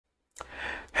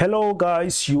Hello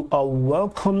guys, you are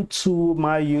welcome to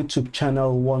my YouTube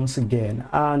channel once again,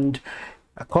 and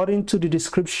according to the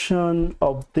description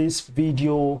of this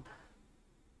video,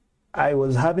 I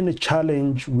was having a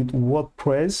challenge with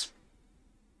WordPress.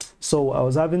 So I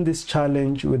was having this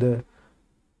challenge with a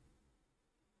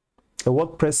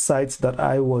WordPress site that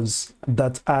I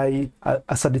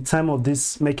as at the time of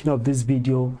this making of this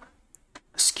video,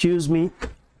 excuse me,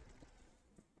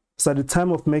 so at the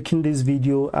time of making this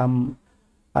video,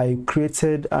 I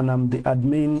created and I'm the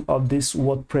admin of this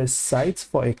WordPress site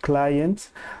for a client.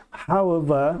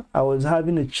 However, I was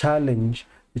having a challenge.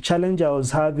 The challenge I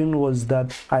was having was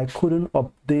that I couldn't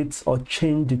update or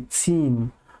change the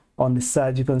theme on the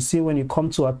site. You can see when you come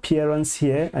to appearance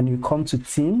here and you come to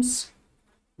themes,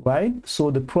 right?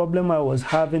 So the problem I was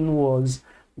having was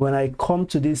when I come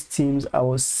to these themes, I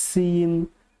was seeing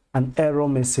an error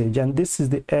message, and this is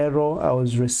the error I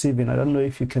was receiving. I don't know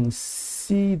if you can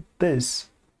see this.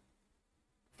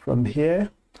 From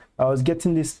here, I was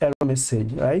getting this error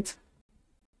message, right?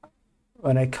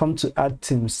 When I come to add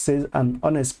themes, says an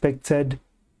unexpected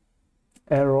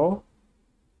error.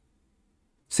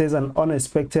 Says an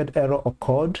unexpected error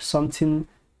occurred. Something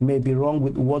may be wrong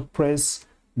with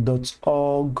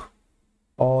WordPress.org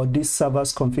or this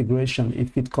server's configuration.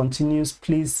 If it continues,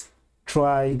 please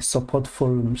try support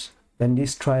forums. Then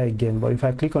this try again. But if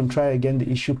I click on try again, the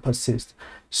issue persists.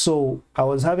 So I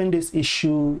was having this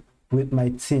issue with my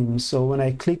theme. So when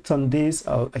I clicked on this,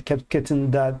 I kept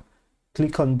getting that.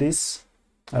 Click on this,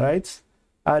 all right,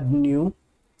 add new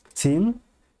theme.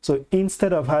 So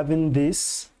instead of having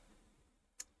this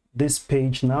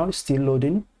page now still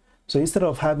loading, so instead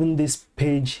of having this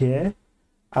page here,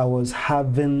 I was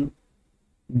having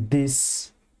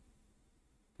this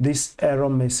error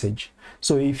message.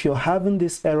 So if you're having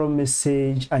this error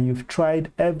message and you've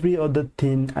tried every other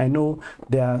thing, I know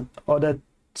there are other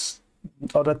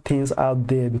things out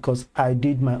there because I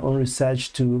did my own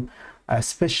research too.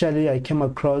 Especially I came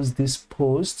across this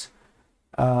post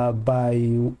by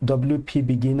WP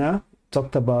Beginner,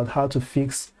 talked about how to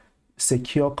fix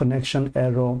secure connection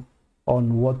error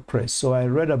on WordPress. So I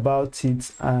read about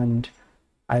it and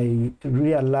I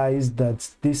realized that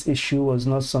this issue was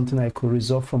not something I could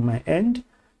resolve from my end.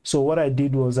 So what I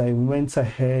did was I went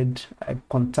ahead, I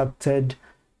contacted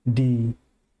the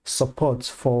support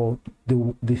for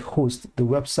the host, the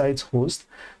website's host.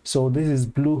 So this is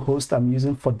Bluehost I'm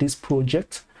using for this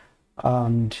project,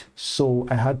 and so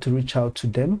I had to reach out to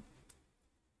them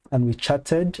and we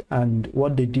chatted, and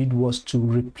what they did was to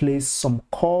replace some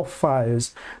core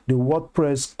files, the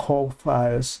WordPress core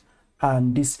files,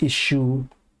 and this issue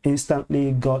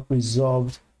instantly got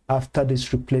resolved after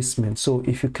this replacement. So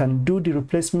if you can do the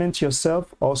replacement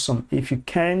yourself, awesome. If you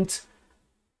can't,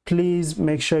 please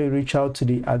make sure you reach out to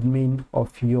the admin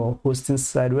of your hosting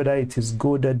site, whether it is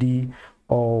GoDaddy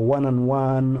or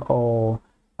One-on-One or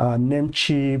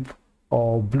Namecheap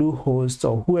or Bluehost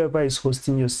or whoever is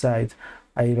hosting your site.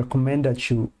 I recommend that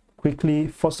you quickly,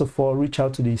 first of all, reach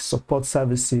out to the support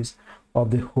services of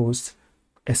the host,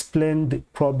 explain the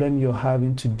problem you're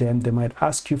having to them. They might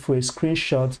ask you for a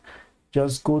screenshot.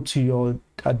 Just go to your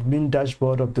admin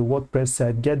dashboard of the WordPress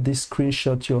site, get this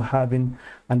screenshot you're having,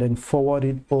 and then forward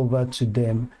it over to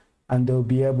them, and they'll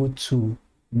be able to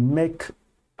make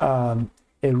a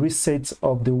reset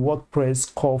of the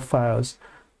WordPress core files,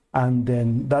 and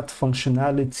then that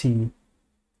functionality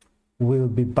will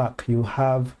be back. You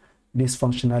have this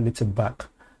functionality back.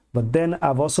 But then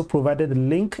I've also provided a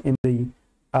link in the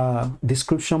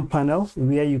description panel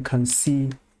where you can see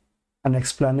an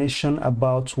explanation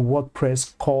about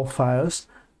WordPress core files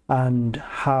and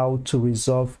how to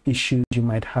resolve issues you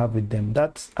might have with them.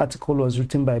 That article was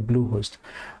written by Bluehost.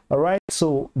 All right,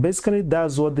 so basically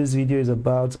that's what this video is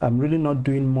about. I'm really not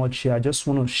doing much here. I just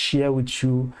want to share with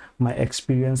you my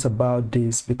experience about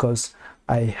this because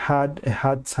I had a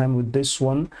hard time with this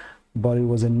one, but it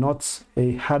was a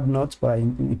hard nut, but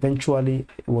eventually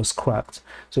it was cracked.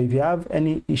 So if you have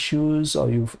any issues or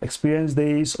you've experienced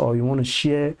this or you want to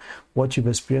share what you've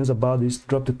experienced about this,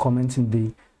 drop the comment in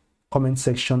the comment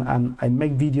section. And I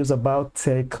make videos about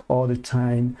tech all the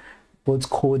time, both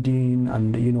coding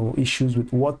and issues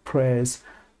with WordPress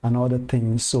and other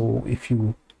things. So if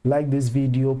you like this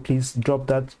video, please drop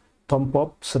that thumb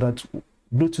up so that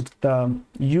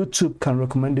YouTube can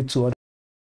recommend it to others.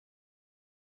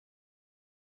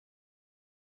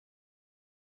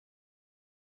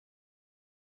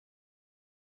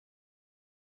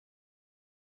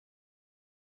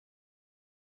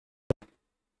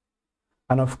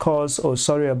 And of course, oh,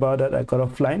 sorry about that, I got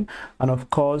offline. And of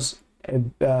course,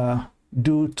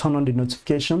 do turn on the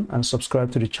notification and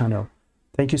subscribe to the channel.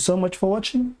 Thank you so much for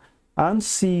watching, and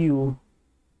see you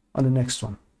on the next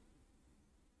one.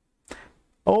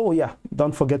 Oh yeah,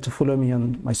 don't forget to follow me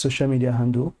on my social media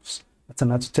handles at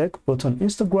Anatotech, both on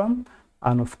Instagram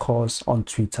and of course on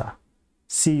Twitter.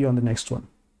 See you on the next one.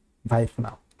 Bye for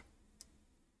now.